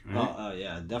picturesque, right? Oh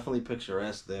yeah, definitely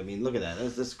picturesque. I mean, look at that.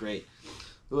 That's great.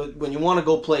 When you want to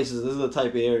go places, this is the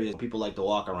type of area people like to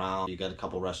walk around. You got a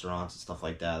couple restaurants and stuff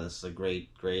like that. This is a great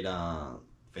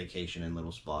vacation and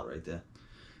little spot right there.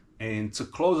 And to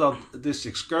close out this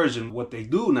excursion, what they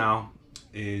do now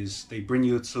is they bring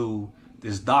you to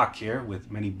this dock here with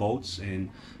many boats,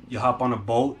 and you hop on a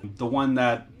boat. The one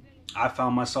that I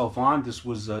found myself on, this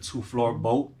was a 2-floor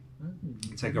boat.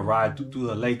 Take a ride through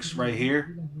the lakes right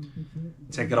here.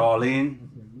 Take it all in.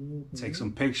 Take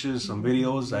some pictures, some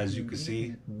videos, as you can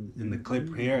see in the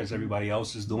clip here, as everybody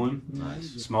else is doing.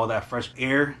 Nice. Smell that fresh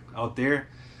air out there.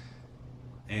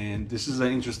 And this is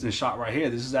an interesting shot right here.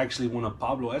 This is actually one of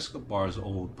Pablo Escobar's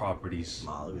old properties.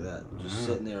 Wow, look at that. Just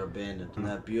sitting there abandoned in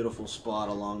that beautiful spot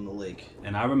along the lake.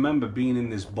 And I remember being in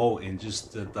this boat and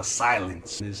just the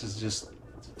silence. This is just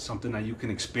something that you can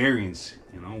experience,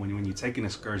 you know, when you take an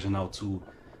excursion out to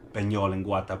Peñol and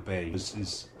Guatapé.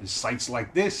 It's sites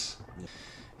like this.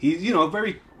 He's, you know, a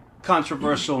very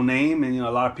controversial name, and, you know,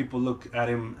 a lot of people look at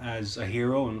him as a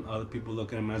hero and other people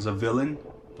look at him as a villain,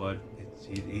 but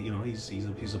you know,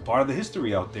 he's a part of the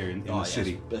history out there in the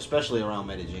city, especially around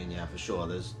Medellin. Yeah, for sure.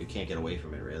 You can't get away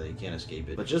from it, really. You can't escape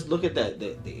it. But just look at that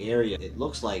the area. It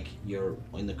looks like you're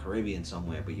in the Caribbean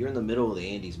somewhere, but you're in the middle of the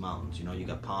Andes Mountains. You know, you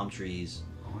got palm trees,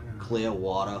 clear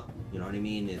water. You know what I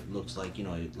mean? It looks like, you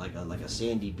know, like a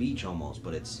sandy beach almost,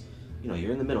 but it's, you know,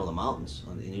 you're in the middle of the mountains,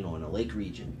 you know, in a lake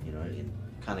region. You know, it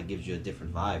kind of gives you a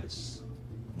different vibe. It's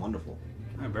wonderful.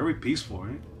 Yeah, very peaceful,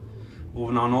 right?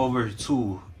 Moving on over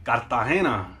to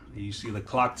Cartagena, you see the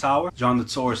clock tower. John the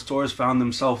Torres found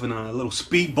himself in a little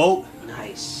speedboat.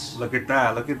 Nice. Look at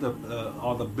that. Look at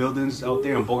all the buildings out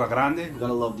there in Boca Grande. You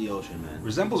gotta love the ocean, man.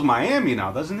 Resembles Miami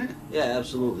now, doesn't it? Yeah,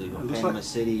 absolutely. Panama like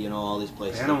City, you know, all these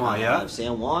places. Panama, yeah.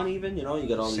 San Juan, even, you know, you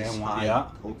got all these high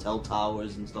hotel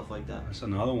towers and stuff like that. That's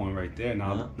another one right there.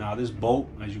 Now this boat,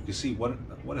 as you can see, what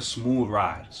a smooth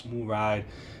ride. Smooth ride.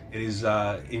 It is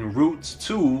en route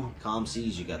to calm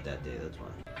seas. You got that day. That's why.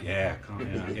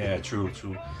 Yeah, true.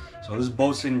 So this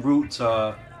boat's en route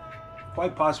to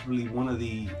quite possibly one of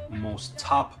the most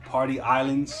top party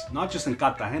islands, not just in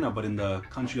Cartagena, but in the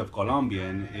country of Colombia,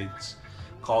 and it's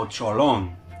called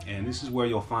Cholon. And this is where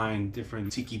you'll find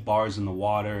different tiki bars in the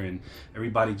water, and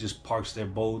everybody just parks their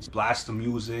boats, blast the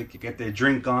music, get their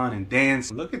drink on, and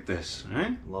dance. Look at this,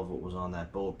 right? Love what was on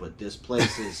that boat, but this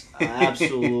place is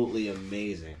absolutely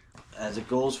amazing. As it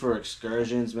goes for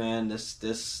excursions, man, this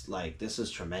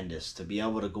is tremendous. To be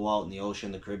able to go out in the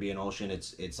ocean, the Caribbean Ocean,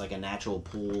 it's like a natural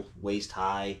pool, waist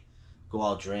high. Go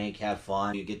out, drink, have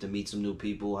fun. You get to meet some new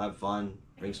people, have fun,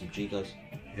 bring some chicas.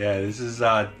 Yeah, this is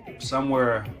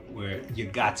somewhere where you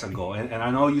got to go. And I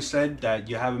know you said that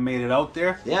you haven't made it out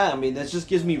there. Yeah, I mean, that just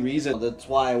gives me reason. That's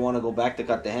why I want to go back to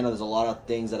Cartagena. There's a lot of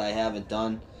things that I haven't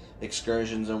done,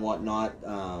 excursions and whatnot.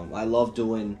 I love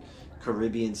doing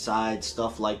Caribbean side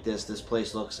stuff like this. This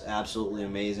place looks absolutely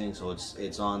amazing, so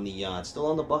it's on the it's still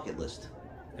on the bucket list.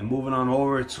 And moving on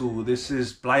over to, this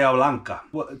is Playa Blanca.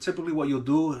 Typically what you'll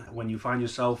do when you find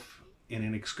yourself in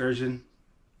an excursion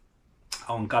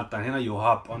out in Cartagena, you'll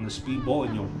hop on the speedboat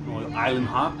and you'll island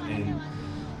hop. And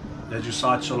as you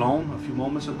saw Cholon a few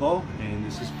moments ago, and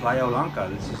this is Playa Blanca.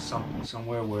 This is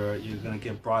somewhere where you're gonna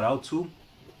get brought out to.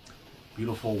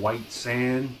 Beautiful white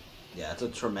sand. Yeah, it's a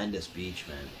tremendous beach,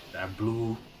 man. That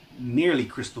blue, nearly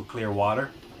crystal clear water.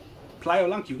 Playa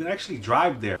Blanca, you can actually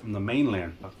drive there from the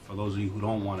mainland, for those of you who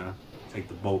don't want to take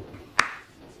the boat.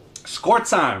 Score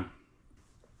time.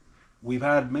 We've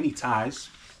had many ties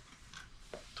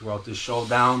throughout this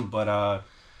showdown, but I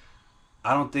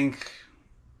don't think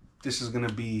this is going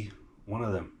to be one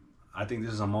of them. I think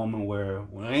this is a moment where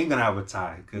we ain't going to have a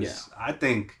tie, because I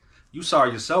think, you saw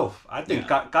it yourself, I think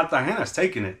Cartagena's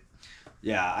taking it.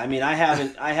 Yeah, I mean, I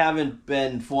haven't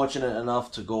been fortunate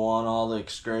enough to go on all the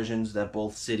excursions that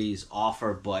both cities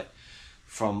offer, but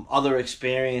from other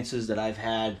experiences that I've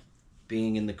had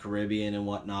being in the Caribbean and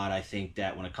whatnot, I think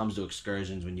that when it comes to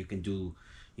excursions, when you can do,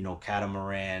 you know,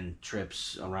 catamaran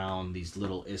trips around these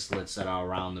little islets that are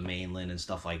around the mainland and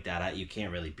stuff like that, you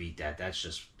can't really beat that. That's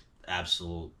just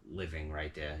absolute living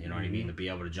right there. You know what I mean? To be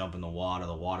able to jump in the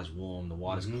water's warm, the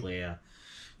water's clear.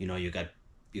 You know, you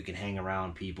can hang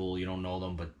around people, you don't know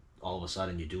them, but all of a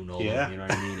sudden you do know them. You know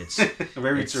what I mean? It's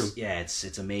very true. Yeah,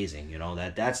 it's amazing. You know,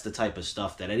 that's the type of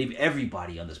stuff that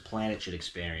everybody on this planet should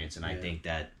experience, and I think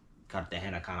that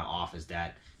Cartagena kind of offers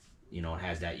that. You know, it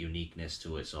has that uniqueness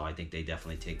to it, so I think they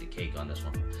definitely take the cake on this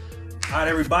one. All right,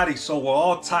 everybody, so we're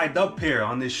all tied up here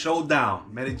on this showdown,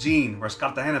 Medellin versus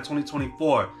Cartagena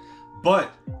 2024,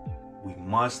 but we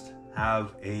must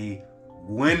have a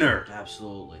winner.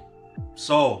 Absolutely.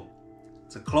 So,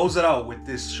 to close it out with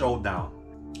this showdown,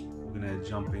 we're gonna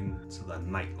jump into the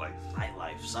nightlife.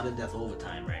 Nightlife, sudden death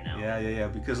overtime right now. Yeah,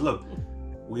 because look,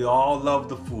 we all love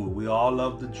the food, we all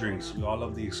love the drinks, we all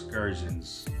love the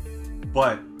excursions,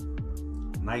 but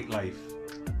nightlife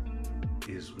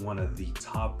is one of the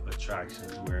top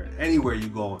attractions where anywhere you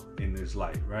go in this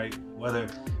life, right? Whether,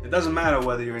 it doesn't matter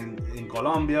whether you're in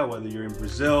Colombia, whether you're in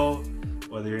Brazil,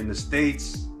 whether you're in the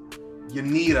States, you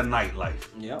need a nightlife.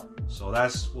 Yep. So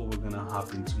that's what we're gonna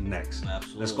hop into next.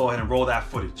 Absolutely. Let's go ahead and roll that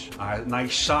footage. All right,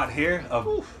 nice shot here of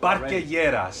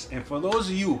Parquelleras. And for those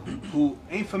of you who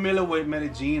ain't familiar with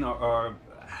Medellin or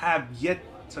have yet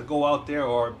to go out there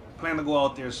or plan to go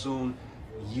out there soon,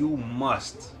 you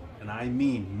must, and I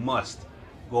mean must,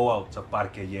 go out to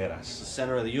Parquelleras. It's the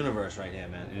center of the universe right here,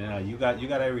 man. Yeah, you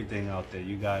got everything out there.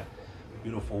 You got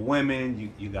beautiful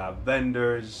women, you got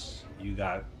vendors, you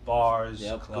got bars,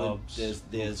 clubs,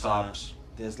 there's tops.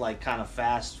 There's like kind of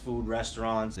fast food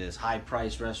restaurants, there's high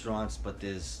price restaurants, but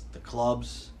there's the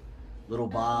clubs, little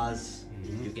bars.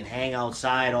 You can hang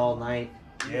outside all night.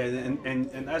 Yeah,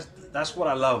 and that's what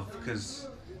I love, because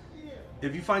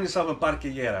if you find yourself in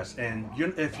Parquelleras and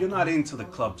if you're not into the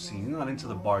club scene, you're not into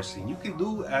the bar scene, you can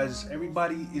do as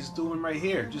everybody is doing right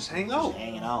here. Just hang out. Just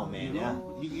hanging out, man.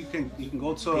 You can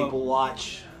go to people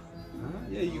watch.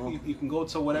 You can go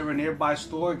to whatever nearby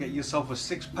store, get yourself a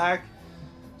 6-pack,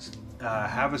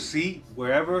 have a seat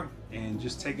wherever, and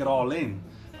just take it all in.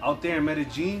 Out there in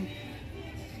Medellin,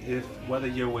 whether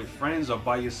you're with friends or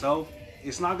by yourself,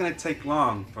 it's not going to take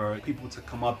long for people to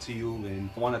come up to you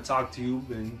and want to talk to you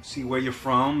and see where you're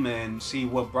from and see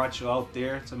what brought you out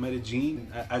there to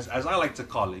Medellin, as I like to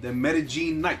call it, the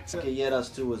Medellin night.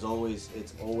 Parquelleras too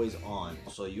it's always on,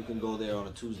 so you can go there on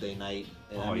a Tuesday night.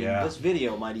 And this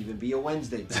video might even be a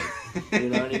Wednesday night. You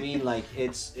know what I mean? Like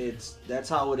that's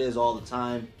how it is all the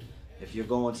time. If you're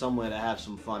going somewhere to have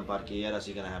some fun, Parquelleras,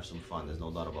 you're gonna have some fun. There's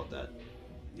no doubt about that.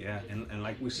 Yeah, and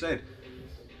like we said,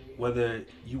 whether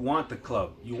you want the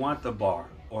club, you want the bar,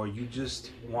 or you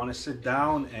just want to sit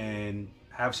down and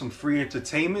have some free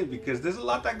entertainment, because there's a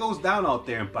lot that goes down out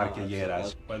there in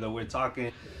Parquelleras. Whether we're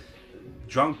talking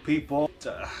drunk people,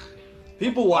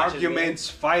 people watching, arguments,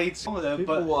 fights,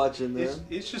 people watching, man.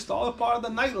 It's just all a part of the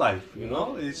nightlife, you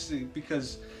know? It's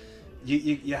because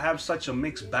you have such a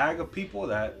mixed bag of people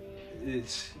that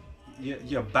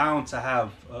you're bound to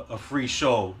have a free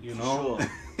show, you know? Sure.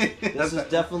 This is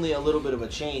definitely a little bit of a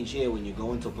change here when you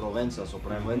go into Provenza. So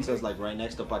Provenza is like right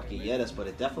next to Parquelleras, but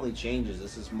it definitely changes.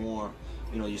 This is more,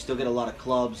 you know, you still get a lot of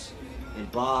clubs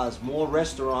and bars, more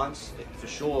restaurants for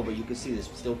sure, but you can see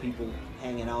there's still people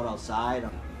hanging out outside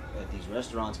at these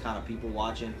restaurants, kind of people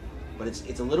watching. But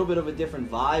it's a little bit of a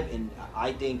different vibe, and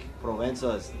I think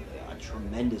Provenza is a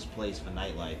tremendous place for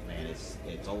nightlife, man.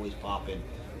 It's always popping.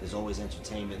 There's always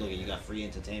entertainment. Look, you got free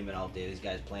entertainment out there. These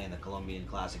guys playing the Colombian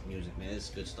classic music, man.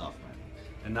 It's good stuff, man.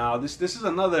 And now this is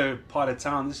another part of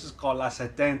town. This is called La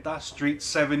 70, Street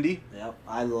 70. Yep,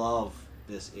 I love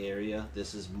this area.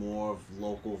 This is more of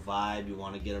local vibe. You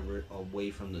want to get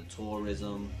away from the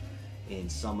tourism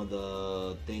and some of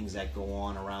the things that go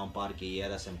on around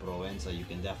Parquilleras and Provenza. You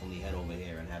can definitely head over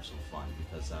here and have some fun,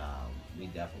 because we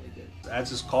definitely did.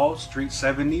 As it's called, Street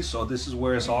 70. So this is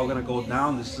where it's all gonna go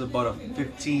down. This is about a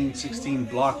 15, 16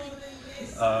 block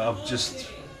of just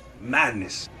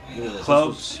madness.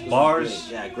 Clubs, bars.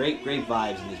 Yeah, great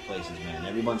vibes in these places, man.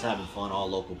 Everyone's having fun, all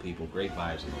local people. Great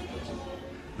vibes in those places.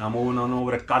 Now moving on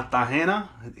over to Cartagena.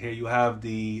 Here you have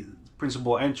the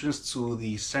principal entrance to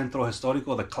the Centro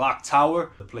Histórico, the clock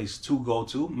tower, the place to go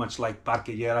to, much like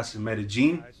Parquilleras in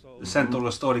Medellin. The Centro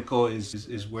Histórico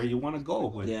is where you want to go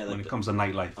when it comes to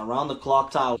nightlife. Around the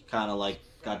clock tower, kind of like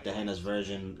Cartagena's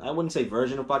version. I wouldn't say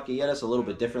version of Parquilleras, a little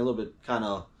bit different, a little bit kind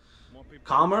of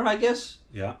calmer, I guess.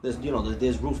 Yeah. There's, you know,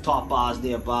 there's rooftop bars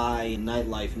nearby and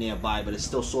nightlife nearby, but it's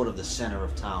still sort of the center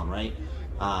of town, right?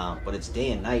 But it's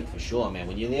day and night for sure, man.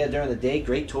 When you're there during the day,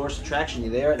 great tourist attraction.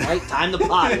 You're there at night, time to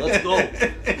party. Let's go.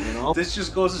 You know? This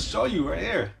just goes to show you right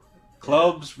here.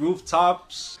 Clubs,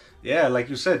 rooftops. Yeah, like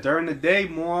you said, during the day,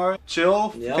 more chill,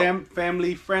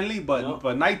 family friendly,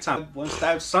 but nighttime, once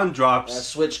that sun drops, that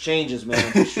switch changes,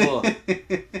 man, for sure.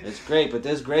 It's great, but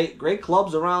there's great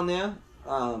clubs around there.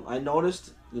 I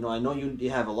noticed, you know, I know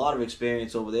you have a lot of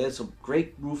experience over there. Some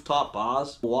great rooftop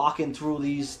bars. Walking through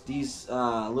these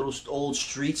little old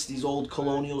streets, these old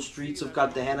colonial streets of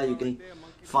Cartagena, you can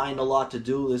find a lot to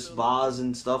do. There's bars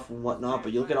and stuff and whatnot,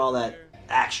 but you look at all that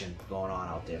action going on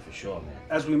out there for sure, man.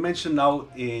 As we mentioned out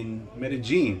in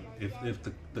Medellin, if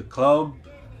the club,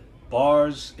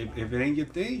 bars, if it ain't your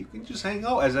thing, you can just hang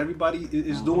out, as everybody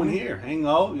is doing here. Hang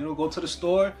out, you know, go to the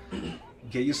store,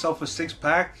 get yourself a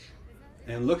 6-pack,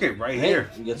 and look at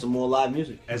here. You get some more live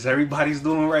music, as everybody's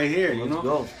doing right here. You know,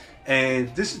 go.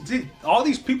 And all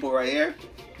these people right here.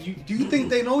 Do you think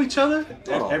they know each other?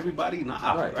 Everybody,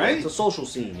 right? It's a social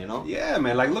scene, you know? Yeah,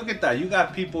 man. Like, look at that. You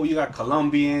got people, you got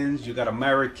Colombians, you got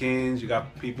Americans, you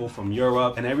got people from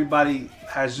Europe, and everybody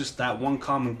has just that one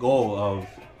common goal of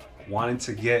wanting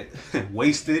to get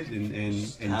wasted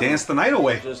and dance the night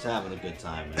away. Just having a good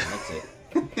time, man. That's it.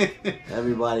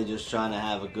 Everybody just trying to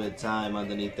have a good time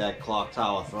underneath that clock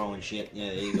tower, throwing shit. Yeah,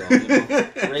 there you go. You know?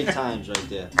 Great times right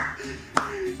there.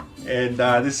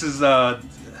 And this is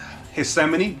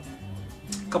Yosemite,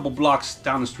 a couple blocks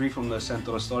down the street from the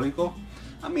Centro Histórico.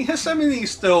 I mean, Yosemite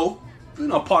is still, you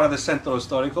know, part of the Centro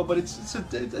Histórico, but it's a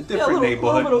different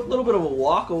neighborhood. A little bit of a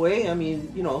walk away. I mean,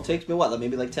 you know, it takes me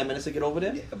maybe like 10 minutes to get over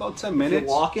there? Yeah, about 10 minutes. If you're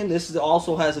walking, this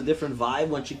also has a different vibe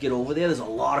once you get over there. There's a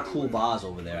lot of cool bars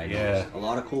over there, I noticed. A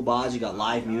lot of cool bars. You got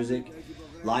live music,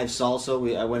 live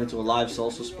salsa. I went into a live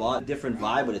salsa spot. Different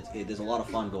vibe, but there's a lot of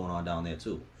fun going on down there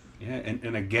too. Yeah,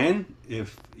 and again,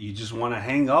 if you just want to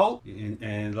hang out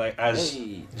and like as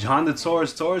John the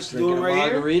Torres doing right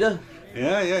margarita.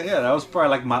 Here. Yeah. That was probably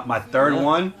like my third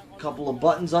one. Couple of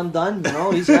buttons undone, you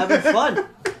know, he's having fun.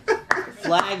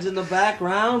 Flags in the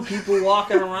background, people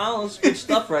walking around. That's good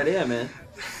stuff right here, man.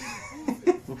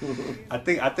 I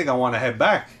think I want to head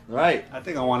back. Right. I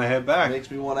think I want to head back. Makes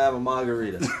me want to have a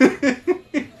margarita.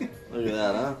 Look at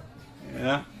that, huh?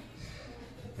 Yeah.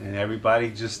 And everybody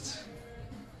just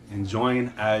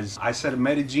enjoying, as I said,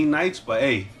 Medellin nights, but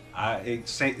hey,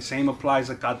 same applies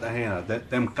to Cartagena.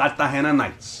 Them Cartagena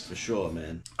nights. For sure,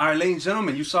 man. All right, ladies and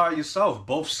gentlemen, you saw it yourself.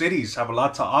 Both cities have a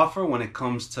lot to offer when it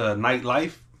comes to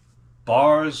nightlife,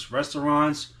 bars,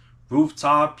 restaurants,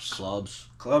 rooftops,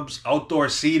 clubs, outdoor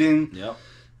seating. Yep.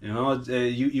 You know,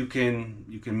 you can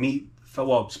meet.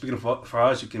 Well, speaking for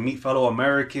us, you can meet fellow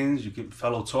Americans, you can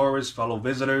fellow tourists, fellow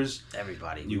visitors.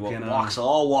 Everybody.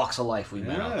 All walks of life we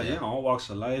met out there. Yeah, all walks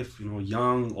of life. You know,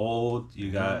 young, old.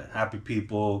 You got happy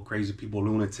people, crazy people,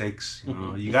 lunatics. You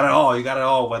know, you got it all. You got it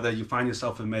all. Whether you find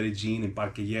yourself in Medellin, in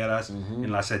Parquilleras,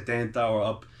 in La 70, or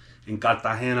up in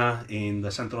Cartagena, in the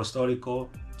Centro Histórico,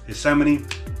 Yosemite.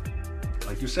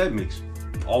 Like you said, Mix.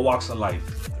 All walks of life.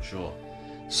 For sure.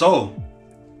 So,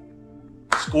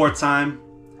 score time.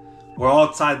 We're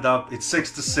all tied up. It's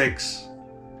 6-6.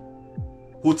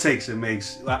 Who takes it,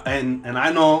 Migs? And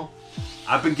I know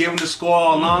I've been giving the score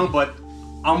all along, but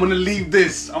I'm gonna leave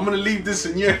this. I'm gonna leave this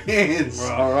in your hands.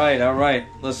 All right.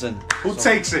 Listen. Who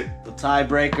takes it? The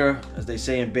tiebreaker, as they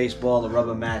say in baseball, the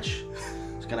rubber match,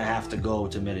 is gonna have to go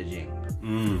to Medellin.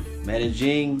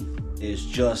 Medellin is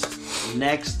just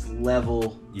next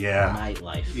level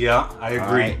nightlife. Yeah, I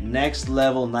agree. Right, next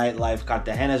level nightlife.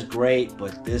 Cartagena's great,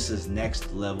 but this is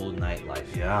next level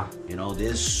nightlife. Yeah. You know,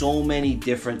 there's so many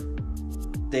different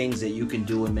things that you can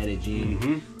do in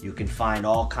Medellin. You can find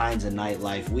all kinds of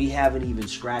nightlife. We haven't even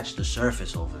scratched the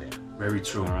surface over there. Very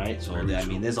true. All right, so I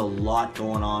mean, there's a lot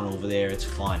going on over there. It's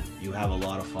fun. You have a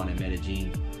lot of fun in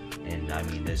Medellin. And I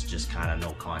mean, there's just kind of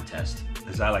no contest.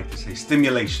 As I like to say,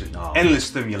 stimulation. Oh, endless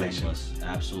stimulation. Endless,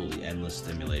 absolutely endless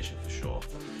stimulation for sure. All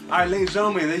right, ladies and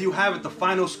gentlemen, there you have it. The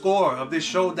final score of this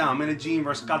showdown, Medellin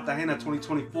versus Cartagena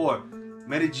 2024.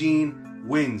 Medellin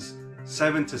wins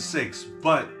 7-6,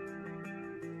 but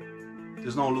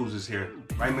there's no losers here.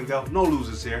 Right, Miguel? No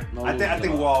losers here. No I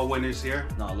think we're all winners here.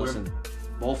 No, listen,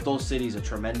 both those cities are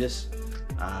tremendous.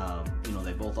 You know,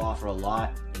 they both offer a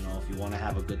lot. You know, if you want to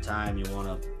have a good time, you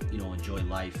want to, you know, enjoy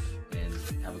life and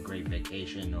have a great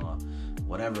vacation or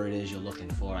whatever it is you're looking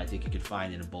for, I think you could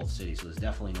find it in both cities. So there's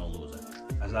definitely no loser.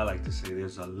 As I like to say,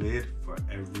 there's a lid for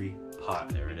every pot.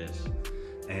 There it is.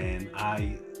 And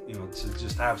you know, to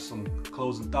just have some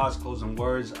closing thoughts, closing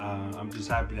words, I'm just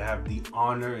happy to have the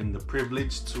honor and the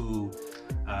privilege to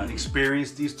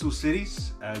experience these two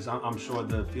cities, as I'm sure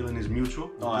the feeling is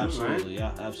mutual. Oh, absolutely,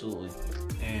 right? Yeah, absolutely.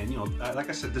 And you know, like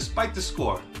I said, despite the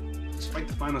score, despite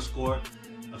the final score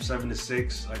of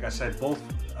 7-6, like I said, both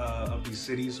of these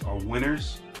cities are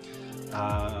winners.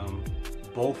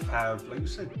 Both have, like you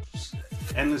said,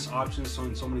 endless options,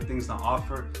 so many things to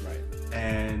offer. Right.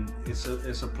 And it's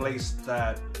a place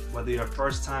that, whether you're a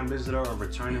first-time visitor or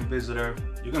returning visitor,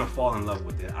 you're gonna fall in love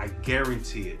with it. I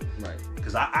guarantee it. Right.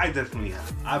 Because I definitely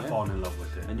have. I've fallen in love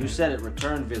with it. And you said it,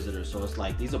 return visitors. So it's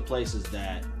like these are places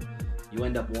that you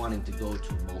end up wanting to go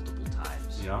to multiple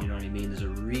times. Yeah. You know what I mean? There's a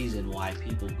reason why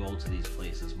people go to these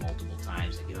places multiple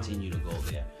times and continue to go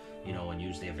there. You know, and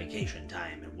use their vacation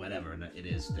time and whatever it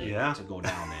is to go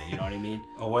down there. You know what I mean?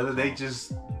 Or whether they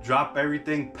just drop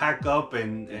everything, pack up,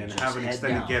 and have an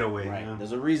extended getaway. Right. You know?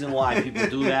 There's a reason why people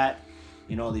do that.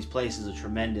 You know, these places are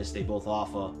tremendous. They both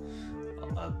offer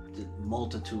a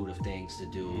multitude of things to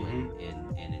do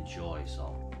and enjoy.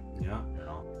 So, yeah. You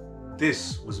know.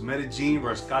 This was Medellin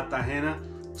versus Cartagena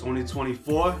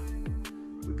 2024.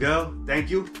 Miguel,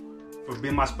 thank you for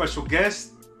being my special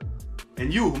guest.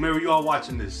 And you, whomever you are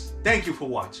watching this, thank you for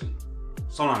watching.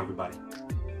 So long, everybody.